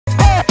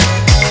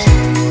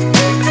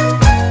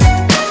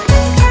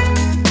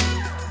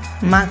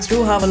Macs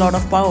do have a lot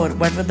of power,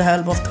 but with the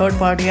help of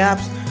third-party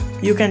apps,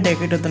 you can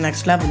take it to the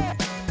next level.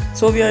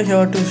 So we are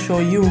here to show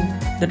you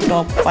the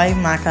top 5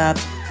 Mac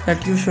apps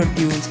that you should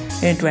use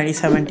in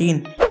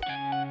 2017.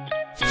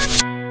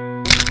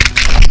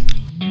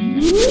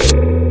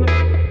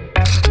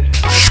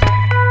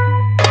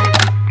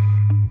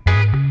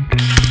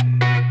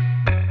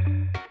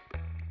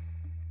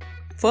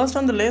 First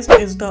on the list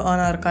is the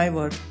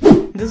Unarchiver.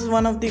 This is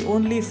one of the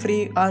only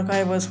free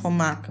archivers for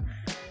Mac,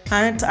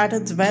 and it's at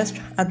its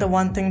best at the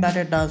one thing that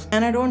it does,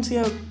 and I don't see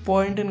a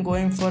point in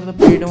going for the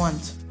paid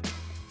ones.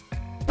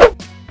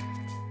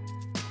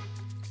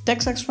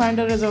 Text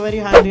Expander is a very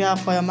handy app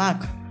for your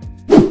Mac.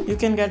 You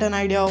can get an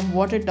idea of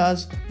what it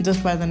does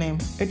just by the name.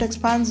 It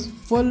expands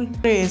full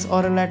phrase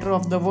or a letter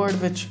of the word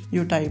which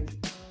you type.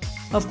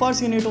 Of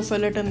course, you need to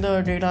fill it in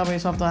the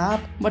database of the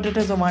app, but it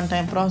is a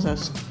one-time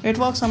process. It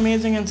works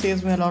amazing and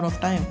saves me a lot of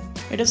time.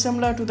 It is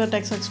similar to the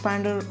Text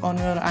Expander on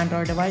your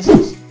Android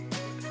devices.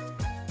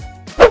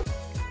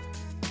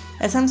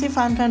 SNP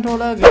Fan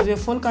Controller gives you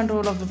full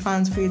control of the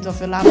fan speeds of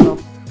your laptop.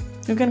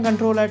 You can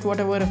control at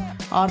whatever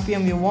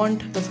RPM you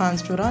want the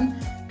fans to run,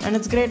 and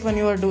it's great when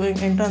you are doing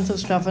intensive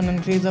stuff and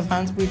increase the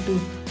fan speed to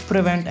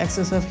prevent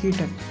excessive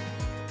heating.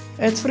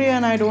 It's free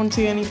and I don't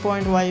see any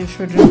point why you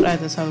shouldn't try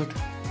this out.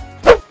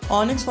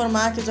 Onyx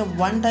Format is a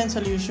one-time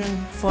solution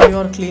for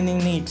your cleaning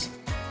needs.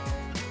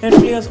 It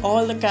clears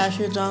all the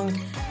cache junk,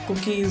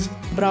 cookies,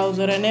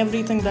 browser and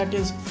everything that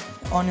is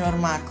on your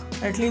Mac.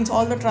 It cleans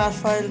all the trash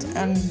files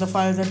and the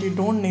files that you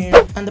don't need,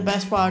 and the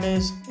best part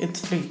is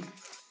it's free.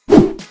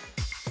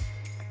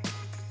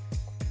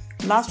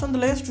 Last on the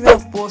list we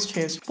have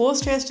Posthaste.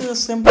 Posthaste is a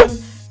simple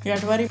yet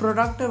very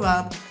productive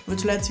app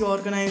which lets you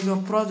organize your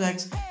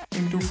projects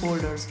into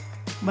folders.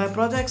 By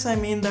projects I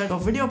mean that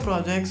of video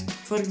projects.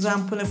 For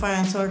example, if I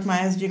insert my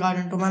SD card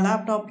into my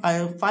laptop,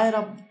 I'll fire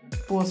up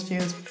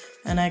Posthaste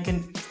and I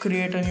can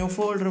create a new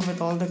folder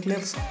with all the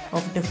clips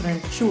of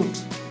different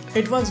shoots.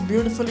 It works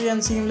beautifully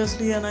and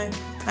seamlessly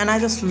and I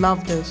just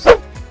love this.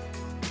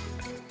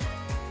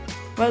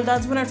 Well,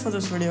 that's been it for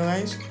this video,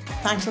 guys.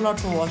 Thanks a lot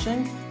for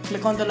watching.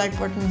 Click on the like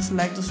button if you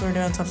like this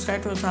video and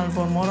subscribe to the channel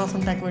for more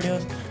awesome tech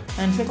videos,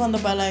 and click on the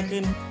bell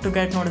icon to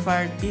get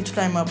notified each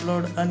time I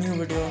upload a new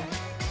video.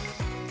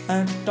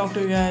 I'll talk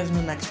to you guys in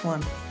the next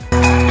one.